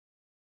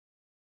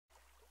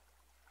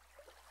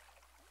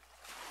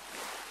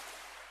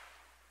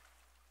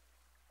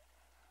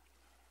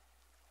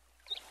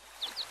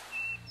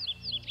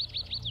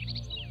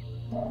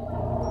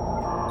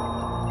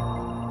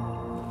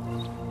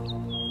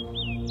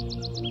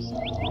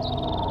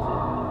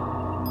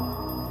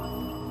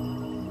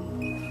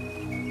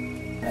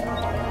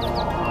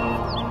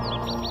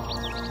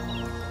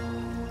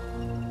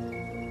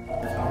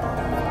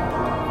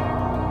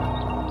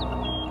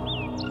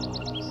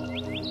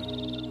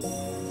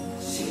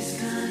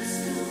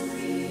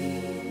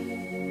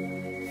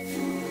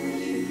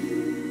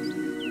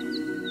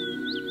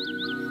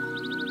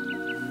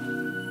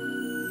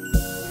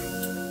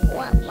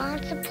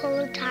Once upon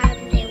a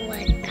time there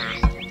was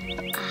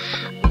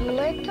a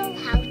little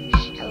house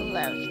and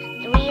lived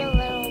 3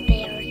 little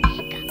bears.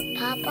 Got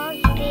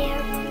Papa's bear,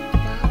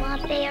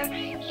 Mama bear,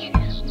 and a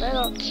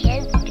little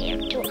kid bear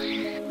too.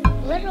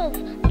 Little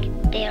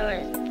bear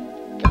is,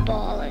 the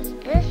ball is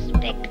this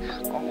big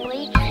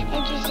only,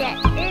 and she said,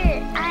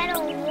 I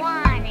don't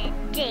want it,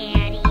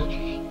 Daddy.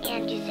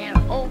 And she said,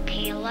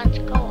 okay, let's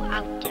go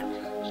out there,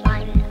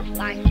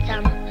 find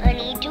some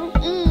honey to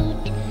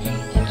eat.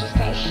 And she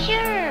said,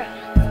 sure,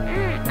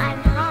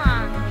 I'm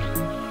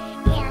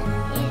hungry. And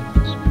he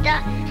eat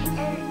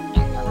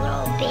and the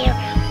little bear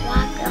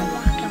walk.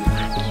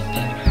 He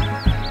said,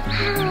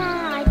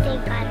 I think I want to get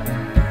back.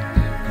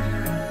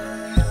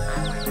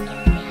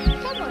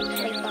 Someone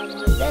sleep on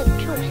my bed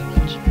too.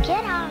 And she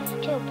get off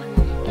too.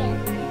 And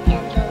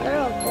the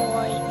little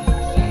boy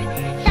said,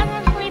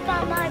 someone sleep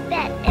on my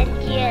bed. And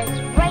she is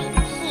right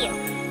here.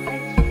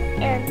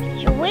 And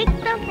she waked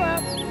them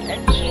up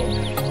and she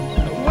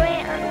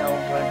ran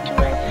over to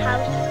his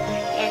house.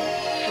 And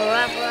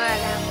forever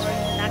and ever,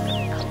 he's not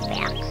going to come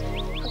back.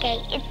 Okay,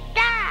 it's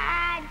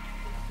done.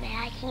 May I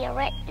hear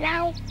it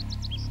now?